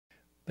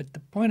But the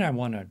point I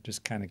want to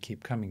just kind of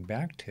keep coming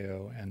back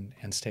to and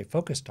stay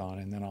focused on,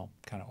 and then I'll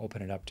kind of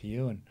open it up to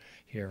you and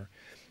here,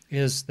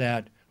 is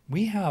that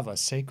we have a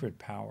sacred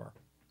power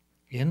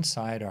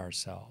inside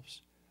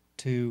ourselves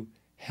to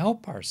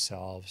help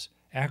ourselves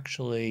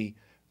actually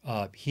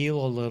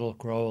heal a little,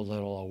 grow a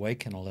little,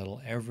 awaken a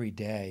little every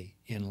day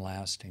in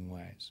lasting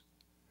ways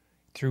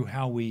through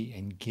how we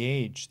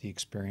engage the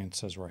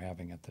experiences we're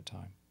having at the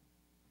time.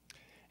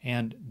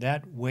 And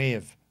that way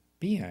of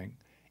being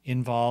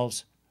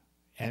involves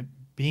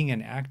being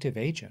an active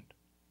agent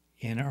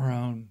in our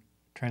own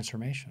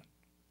transformation,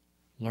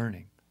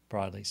 learning,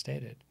 broadly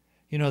stated.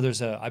 You know,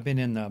 I've been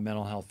in the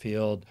mental health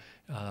field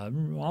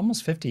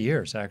almost 50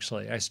 years,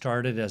 actually. I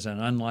started as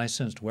an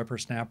unlicensed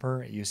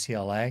whippersnapper at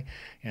UCLA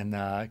in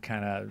the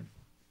kind of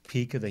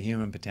peak of the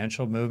human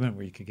potential movement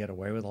where you could get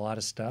away with a lot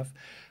of stuff.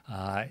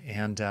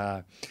 And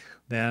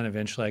then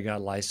eventually I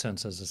got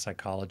licensed as a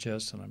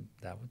psychologist, and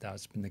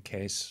that's been the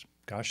case,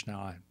 gosh, now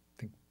I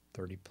think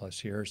 30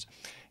 plus years.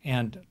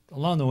 And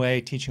along the way,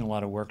 teaching a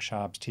lot of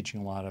workshops, teaching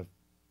a lot of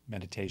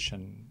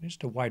meditation,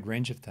 just a wide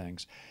range of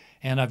things.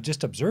 And I've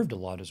just observed a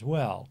lot as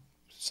well.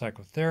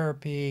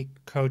 Psychotherapy,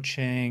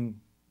 coaching,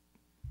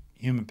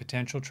 human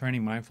potential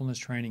training, mindfulness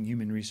training,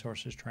 human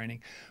resources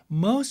training.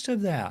 Most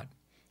of that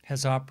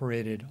has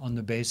operated on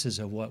the basis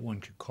of what one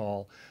could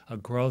call a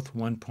growth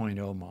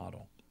 1.0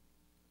 model,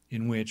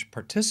 in which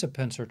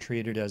participants are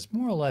treated as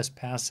more or less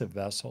passive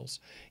vessels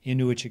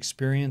into which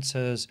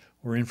experiences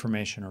or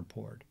information are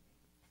poured,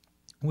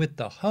 with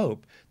the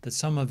hope that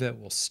some of it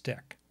will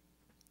stick.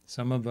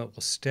 Some of it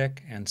will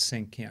stick and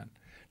sink in.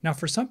 Now,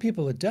 for some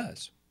people, it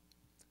does.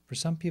 For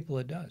some people,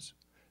 it does.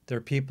 There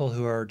are people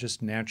who are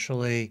just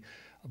naturally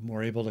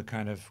more able to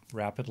kind of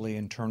rapidly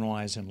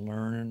internalize and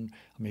learn.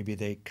 Maybe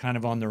they kind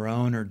of on their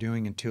own are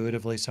doing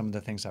intuitively some of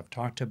the things I've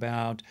talked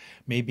about.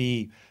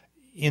 Maybe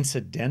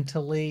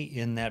incidentally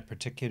in that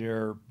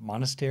particular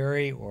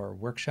monastery or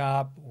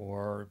workshop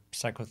or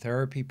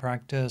psychotherapy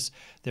practice,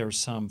 there's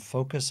some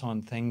focus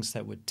on things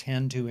that would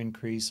tend to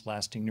increase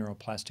lasting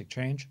neuroplastic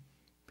change.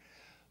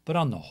 But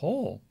on the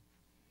whole,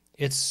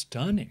 it's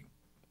stunning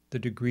the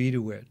degree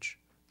to which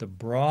the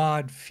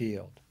broad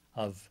field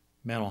of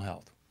mental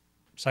health,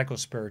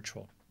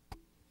 psychospiritual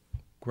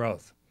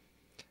growth,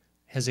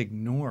 has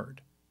ignored,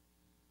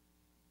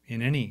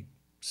 in any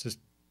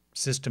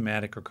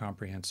systematic or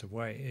comprehensive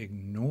way,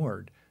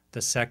 ignored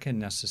the second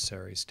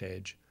necessary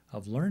stage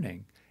of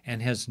learning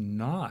and has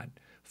not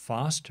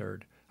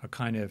fostered a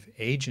kind of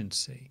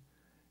agency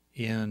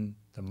in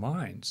the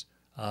minds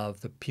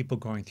of the people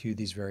going through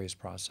these various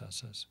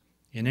processes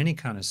in any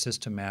kind of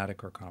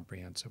systematic or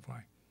comprehensive way.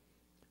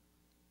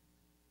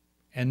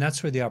 And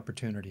that's where the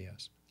opportunity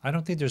is. I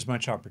don't think there's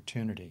much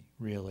opportunity,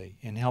 really,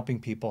 in helping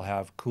people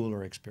have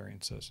cooler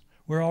experiences.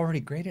 We're already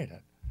great at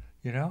it,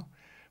 you know?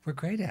 We're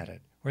great at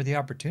it. Where the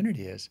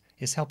opportunity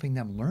is helping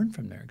them learn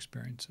from their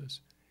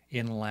experiences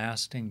in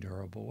lasting,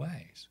 durable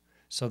ways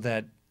so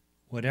that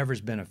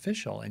whatever's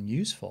beneficial and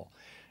useful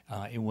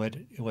in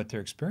what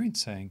they're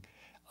experiencing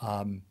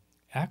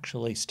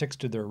actually sticks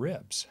to their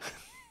ribs,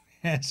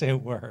 as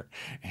it were,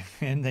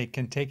 and they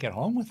can take it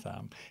home with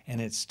them,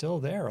 and it's still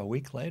there a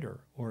week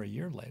later or a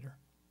year later,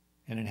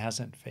 and it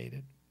hasn't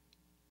faded.